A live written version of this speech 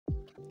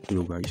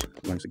Hello guys,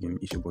 once again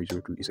it's your boy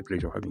Zero. It's a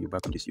pleasure having you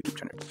back on this YouTube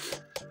channel.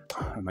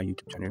 On my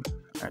YouTube channel,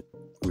 I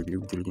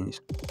review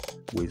diligence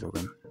ways of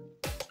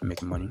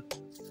making money,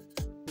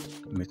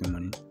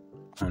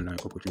 online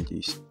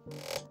opportunities.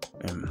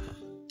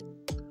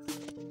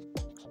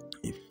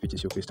 If it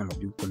is your first time of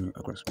you coming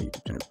across my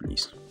YouTube channel,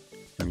 please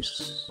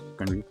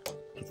kindly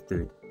hit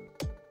the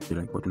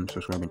like button,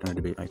 subscribe, and turn on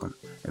the bell icon.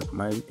 And for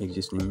my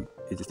existing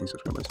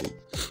subscribers, the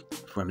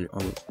family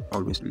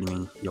always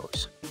remain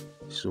yours.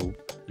 So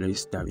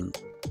let's dive in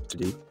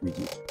today with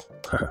you.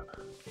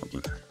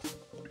 Okay.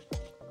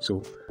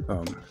 So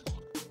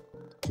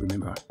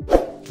remember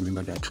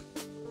that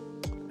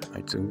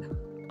I told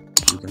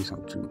you guys how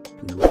to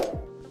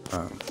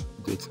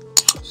get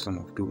some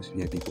of those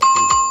VIP for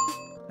free.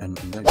 And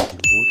in that video,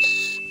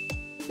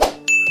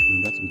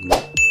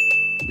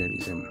 there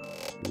is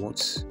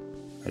what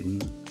I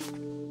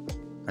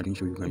didn't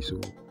show you guys, so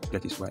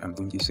that is why I'm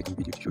doing this second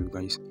video to show you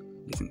guys.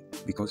 Listen,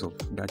 because of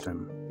that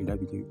in that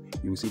video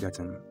you will see that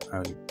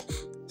I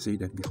say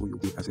that before you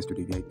get access to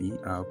the VIP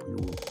app, you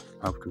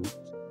have to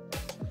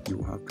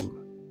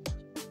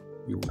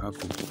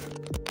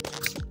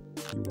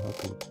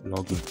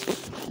log in.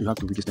 You have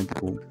to register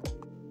before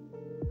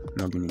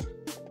logging in.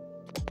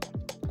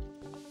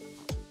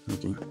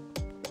 Okay,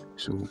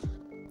 so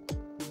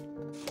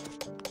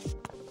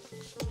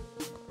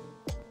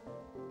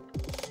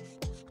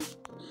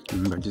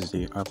remember, this is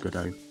the app that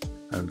I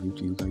reviewed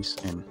to you guys,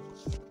 and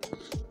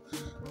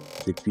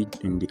the feed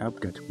in the app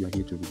that we are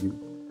here to review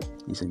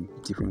is a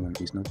different one.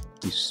 It's not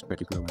this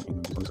particular one,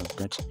 even because of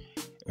that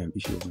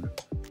issue of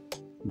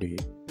the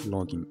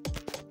login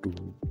to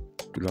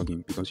log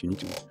in, because you need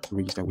to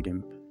register with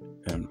them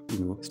and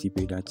still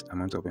pay that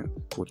amount of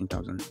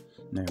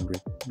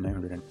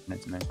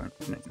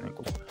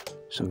 14,999.99.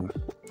 So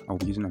I'll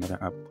be using another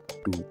app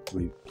to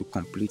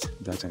complete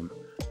that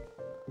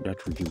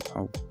review.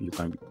 How you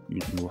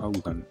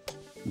can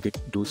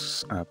get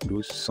those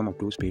some of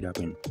those paid up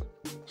and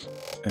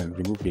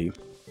remove the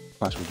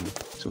password.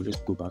 So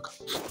let's go back.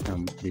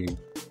 The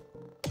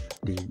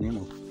name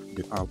of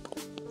the app,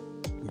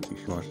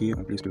 if you are here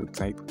on Play Store,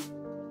 type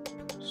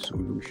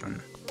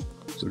solution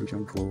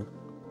for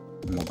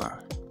mobile.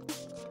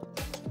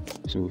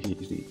 So here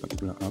is the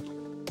particular app.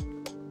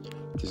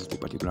 This is the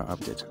particular app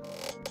that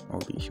I'll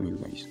be showing you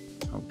guys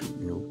how to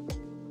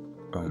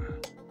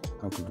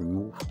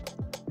remove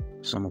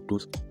some of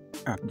those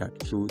apps that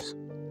shows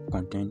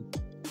content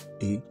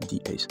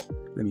ADS.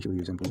 Let me show you an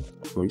example.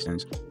 For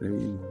instance, let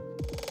me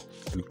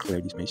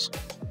clear this mess.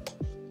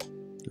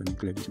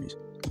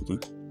 Okay.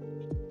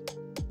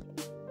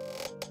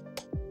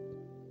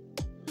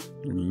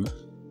 Let me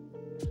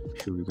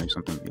show you guys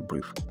something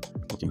brief.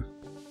 Okay.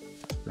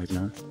 Right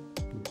now,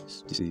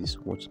 this is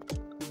what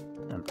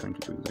I'm trying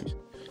to show you guys.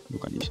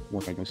 Look at this.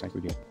 What I just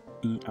cycled there.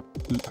 In-app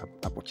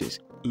purchase.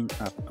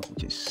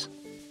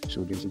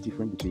 So there's a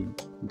difference between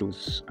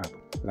those apps.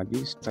 Like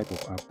this type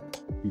of app,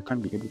 you can't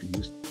be able to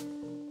use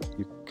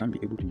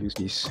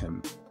this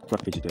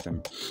fraud page that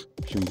I'm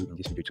showing you in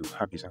this video to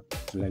have this app.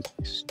 Like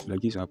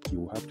this app, you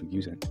will have to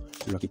use a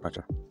lucky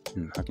pattern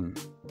in hacking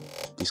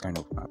this kind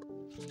of app.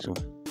 So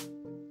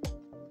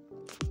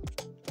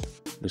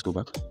let's go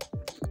back.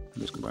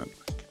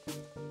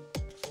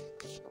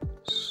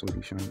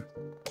 Solution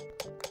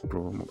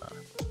Pro Mobile.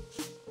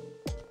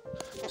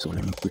 So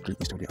let me quickly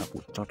install the app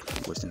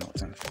without wasting our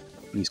time.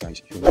 Please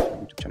guys, if you're new to my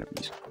YouTube channel,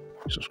 please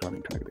subscribe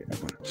and turn on the bell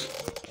icon.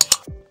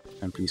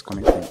 And please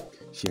comment and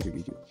share the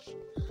video.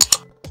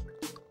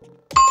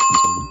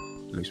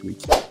 Let's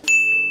wait.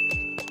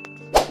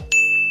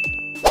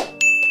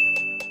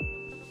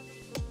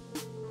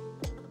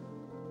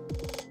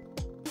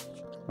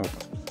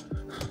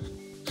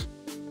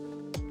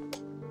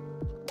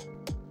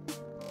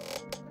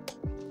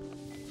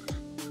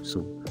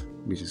 So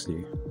this is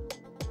the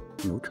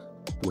note.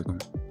 Welcome.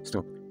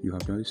 Stop. You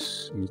have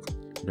just met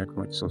that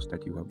right source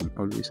that you have been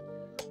always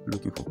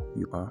looking for.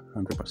 You are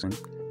 100%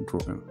 draw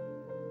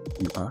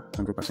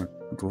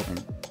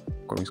and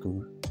current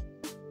school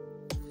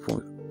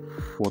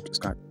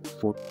forecaster.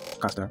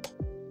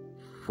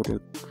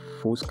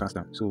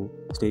 So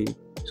stay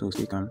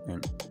calm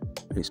and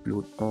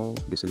explode all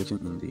the selection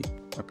in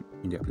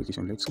the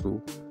application. Let's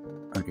go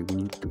and a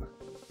winning to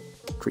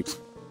trades.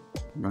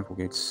 Don't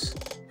forget,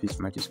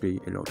 fixed matches pay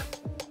a lot.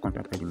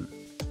 Contact ID.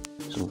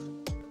 So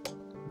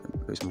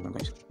let's move on,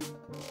 guys.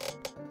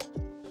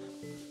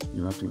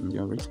 You have to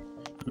endure it.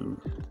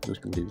 Those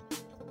people did.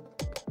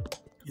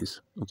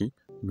 Yes, okay.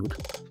 Note,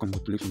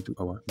 congratulations to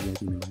our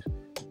VIP members.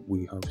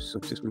 We have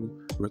successfully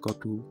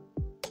recorded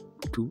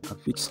two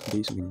fixed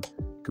days winning.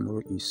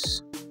 Tomorrow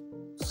is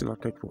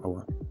selected for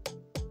our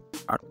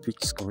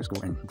fixed score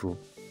and draw.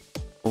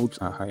 Odds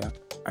are higher.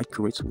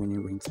 Accurate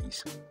winning rate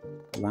is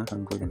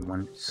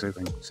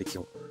 101.7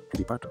 secure. To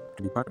be part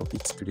of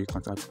it today,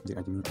 contact the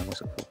admin and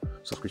WhatsApp for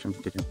subscription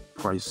getting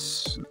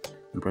price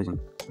and pricing.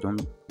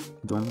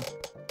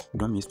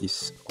 Don't miss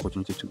this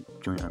opportunity to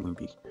join and win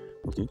big.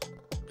 Okay,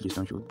 please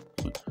don't show.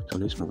 Okay. So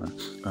let's move on.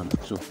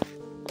 So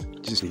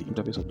this is the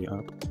interface of the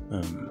app.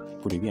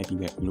 For the VIP,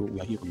 we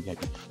are here for the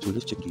VIP. So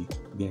let's check the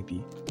VIP.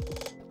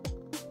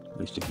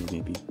 Let's check the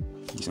VIP.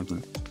 The same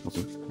thing.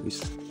 Okay, let's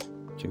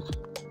check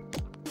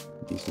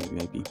this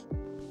VIP.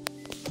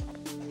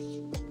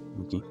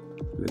 Okay,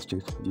 let's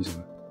check this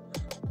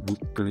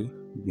weekly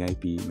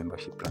VIP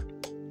membership plan.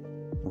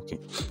 Okay,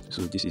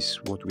 so this is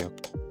what we are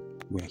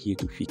here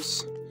to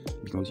fix,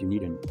 because you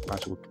need a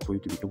password for you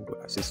to be able to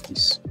access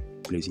this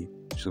place here.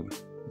 So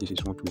this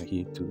is what we are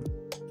here to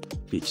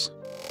fix.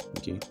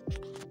 Okay,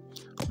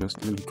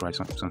 just let me try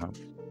somehow.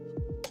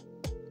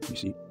 You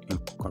see,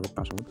 incorrect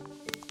password.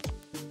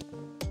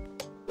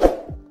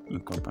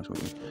 Incorrect password.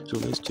 So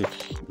let's check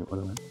the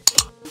other one.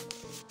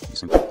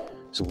 Listen.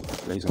 So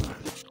let's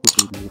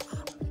quickly move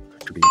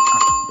to the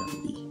app that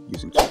we'll be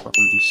using to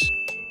perform this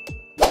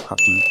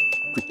hacking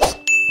tricks.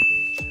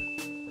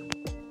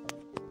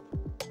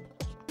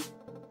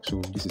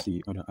 So this is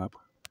the other app.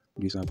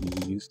 This app, we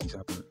will use this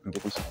app in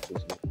different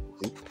software.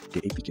 Okay,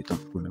 the APK term,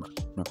 remember,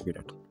 don't forget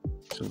that.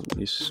 So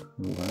let's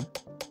move on.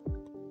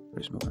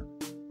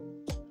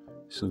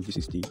 So this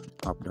is the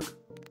app that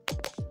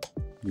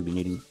you'll be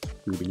needing.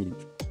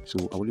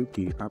 So I will leave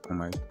the app on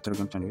my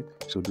Telegram channel.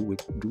 So do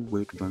wait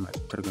to join my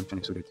Telegram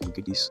channel so that you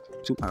get these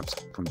two apps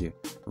from there.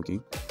 Okay,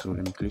 so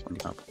let me click on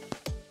the app.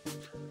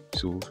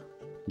 So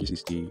this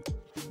is the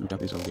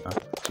interface of the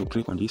app. So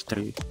click on this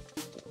three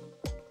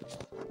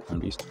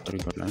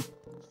dot line,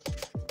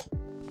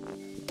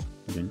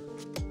 then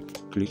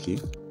click here,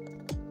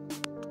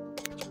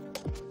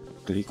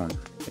 click on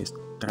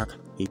extract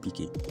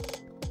APK.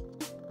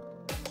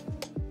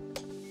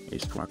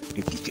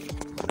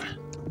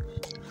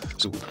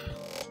 So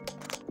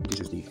this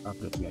is the app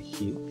that we are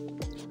here.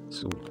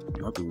 So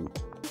you have to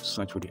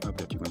search for the app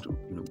that you want to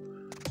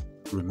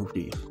remove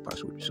the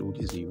password. So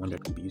this is the one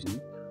that we'll be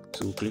using.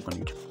 So click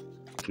on it,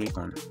 click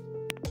on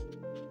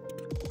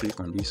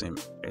this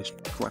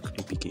extract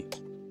APK,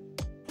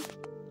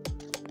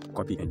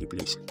 copy and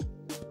place,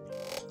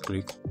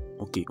 click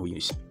OK or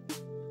yes.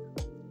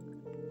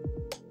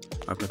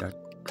 After that,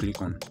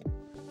 click on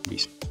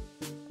this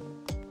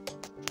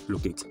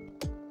locate.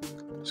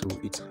 So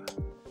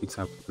it's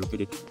have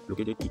located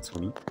it for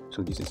me.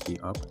 So this is the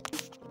app.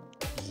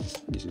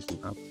 This is the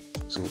app.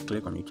 So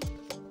click on it,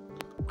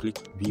 click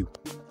view,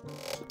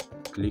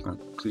 click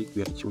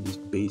where it shows this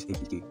base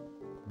APK.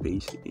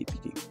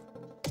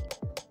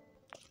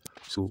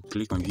 So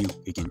click on view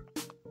again,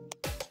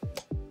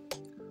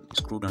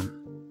 scroll down,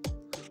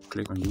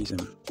 click on this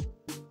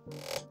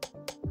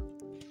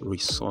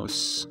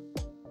resource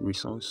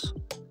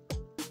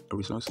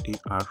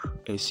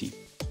ARSC.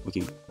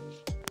 Okay,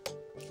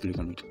 click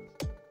on it.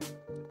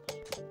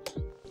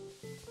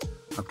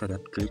 After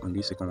that, click on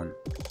this second one,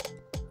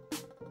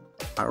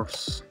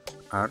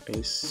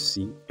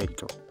 RSC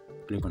editor.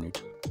 Click on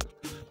it.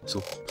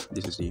 So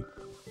this is the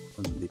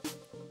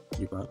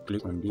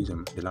click on this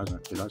the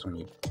last one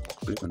here.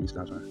 Click on this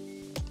last one here.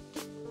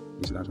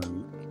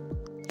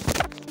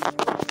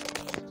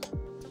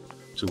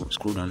 So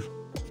scroll down,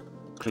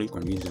 click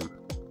on this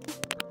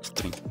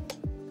string,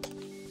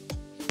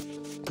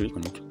 click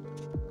on it.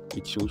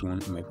 It shows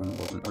one on my phone,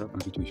 but on other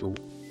computer will show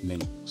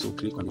many. So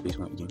click on the base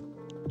one again.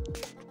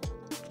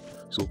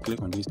 So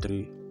click on these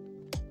three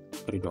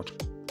dots,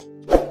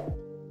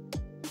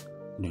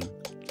 then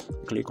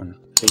click on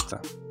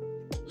data.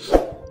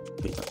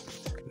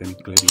 Let me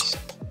clear this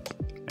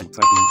and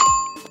type in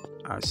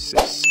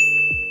access.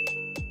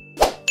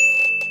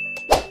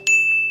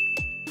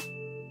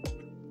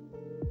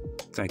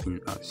 Type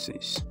in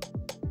access.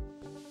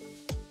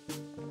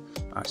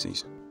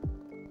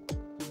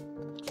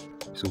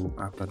 So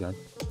after that,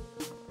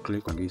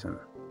 click on this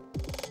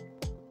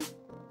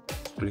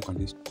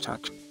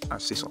chat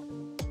accessor.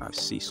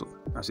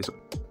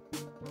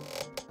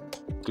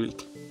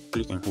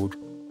 Click and hold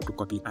to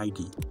copy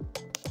ID.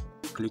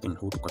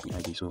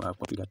 So I've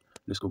copied that.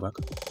 Let's go back.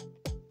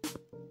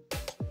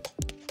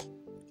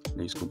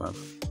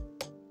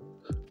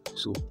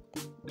 So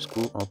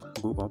scroll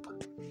up, go up,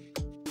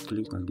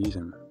 click on this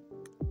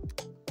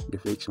the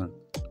fake one,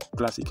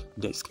 classic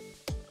desk.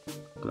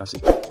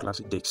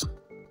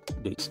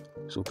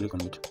 So click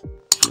on it,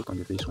 click on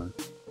the face one,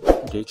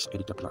 Dex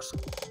Editor Plus.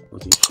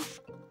 Okay,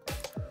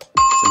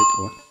 select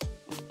all,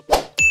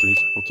 click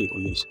OK or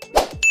yes.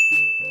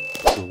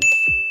 So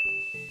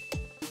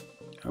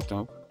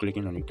after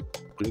clicking on it,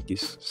 click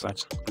this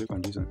search, click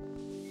on this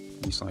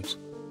search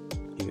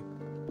here,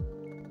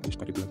 this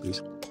particular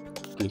place,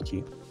 click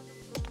here,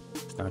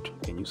 start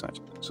a new search.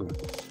 So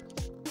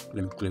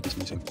let me click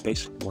this and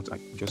paste what I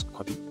just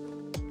copied.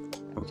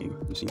 Okay,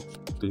 you see,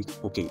 click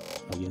OK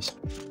or yes.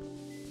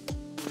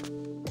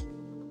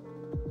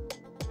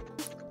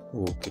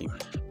 Okay,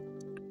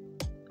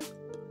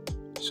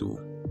 so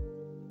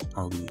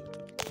I'll be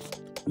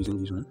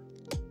using this one.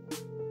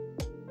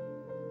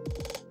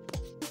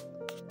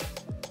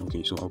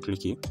 Okay, so I'll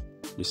click here,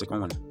 the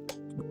second one,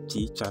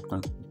 T chat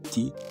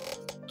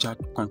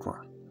control.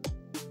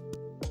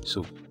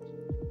 So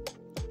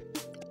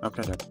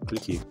after that,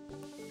 click here,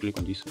 click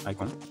on this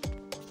icon,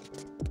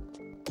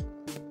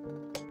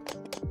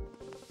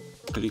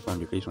 click on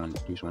the first one,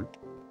 this one,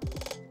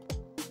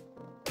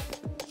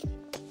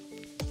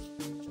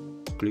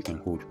 click and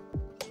hold,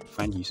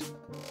 find this,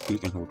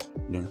 click and hold,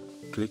 then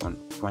click on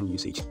find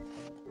usage,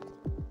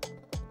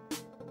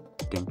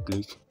 then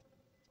click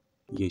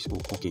yes or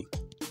okay.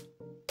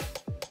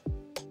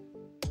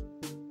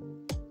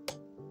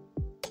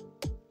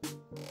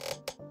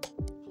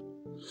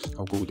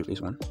 I'll go with the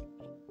first one,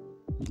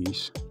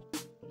 this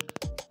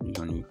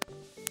only.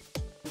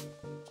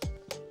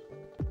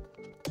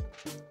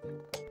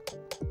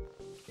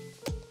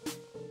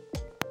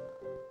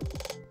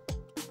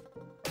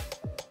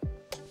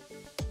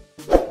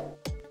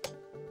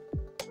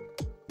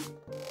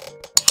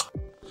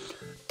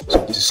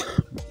 So this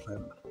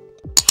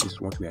is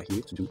what we are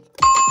here to do.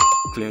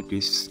 Clear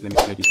this. Let me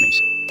clear this mess.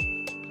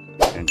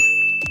 And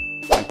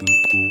type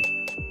in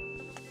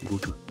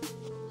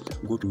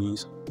go to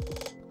means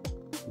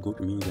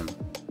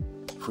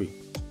free.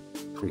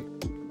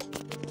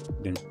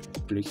 Then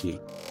click here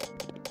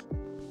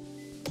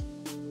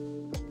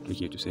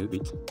to save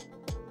it.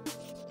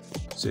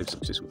 Save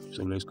successful.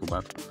 So let's go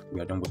back.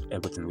 We are done with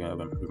everything. We have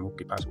removed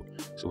the password.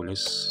 So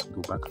let's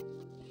go back.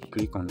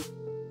 Click on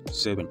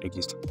save and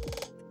exist.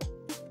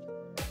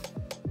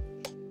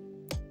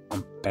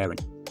 Comparing.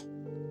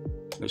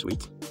 Let's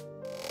wait.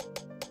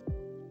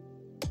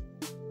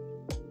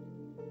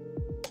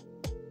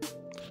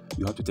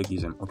 You have to take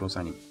this auto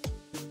signing.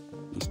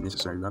 It's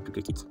necessary. You have to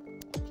click it.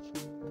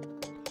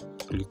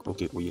 Click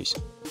OK or yes.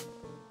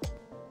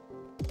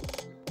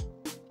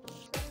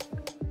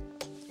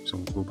 So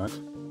go back.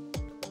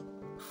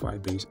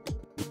 5 days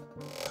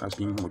has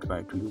been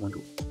modified. Do you want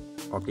to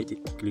update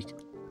it? Click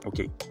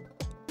OK.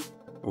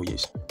 Oh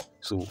yes.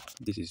 So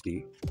this is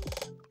the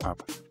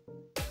app.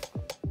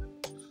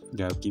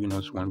 They have given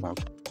us 1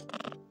 month.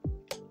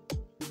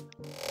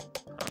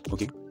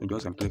 Okay, you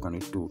just click on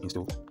it to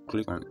install.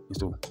 Click on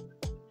install.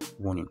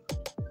 Warning.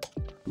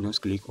 You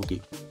just click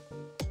OK.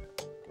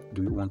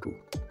 Do you want to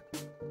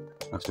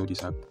install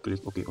this app?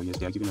 Click OK. Oh yes,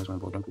 they are giving us 1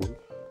 month. Don't worry,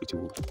 it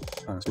will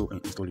install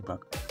and install it back.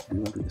 Do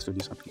you want to install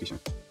this application?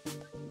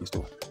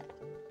 Install.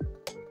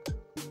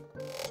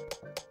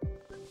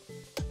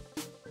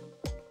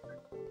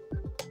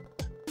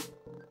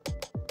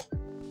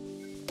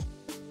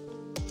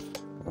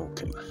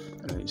 Okay,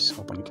 let's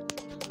open it.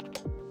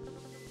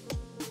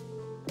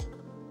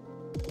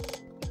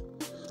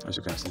 As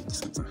you can see,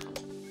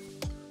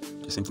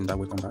 the same thing that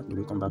will come back. The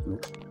welcome back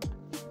note.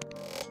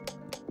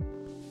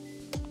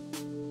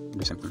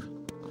 The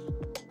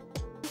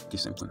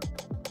same thing.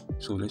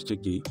 So let's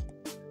check the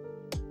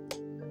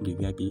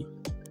VIP.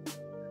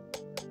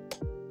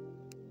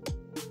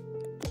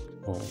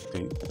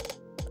 Okay,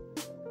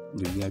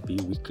 the VIP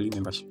weekly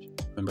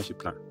membership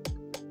plan.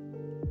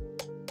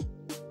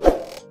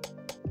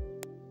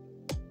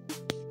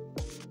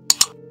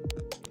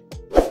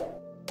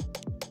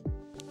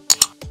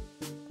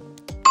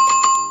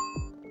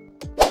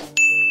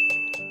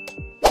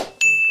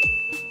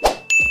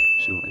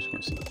 So as you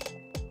can see,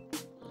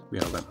 we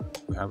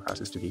have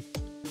access to the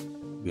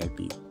VIP,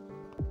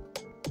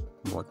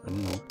 but I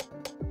don't know.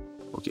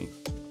 Okay,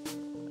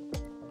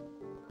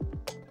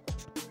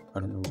 I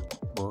don't know,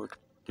 but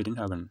they didn't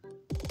have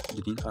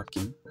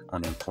game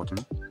on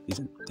 14th,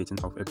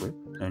 13th of April,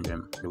 and they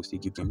will still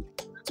give them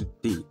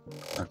today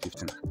on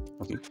 15th.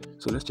 Okay,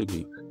 so let's check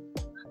the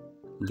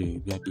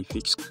VIP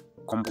fixed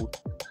combo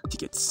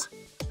tickets.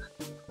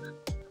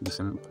 The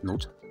same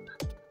note.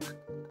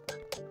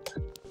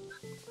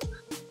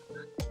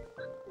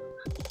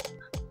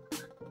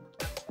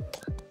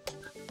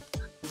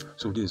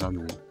 So this is how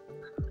you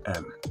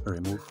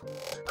remove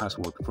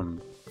password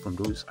from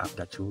those apps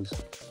that shows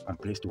on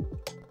Play Store,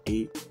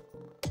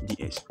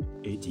 ADS,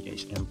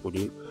 and for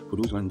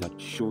those ones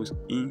that shows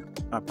in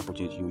app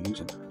purchase you're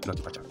using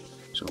Lucky Patcher.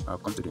 So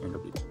I've come to the end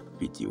of the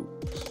video,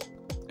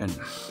 and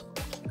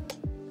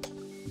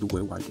do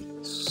well while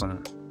the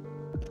sun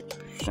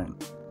shine.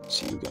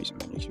 See you guys in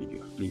my next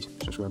video. Please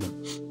subscribe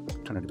and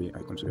turn on the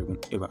bell icon so that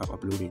whenever I've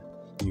uploaded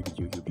new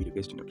video you'll be the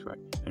best to notify,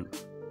 and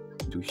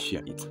do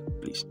share it,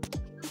 please.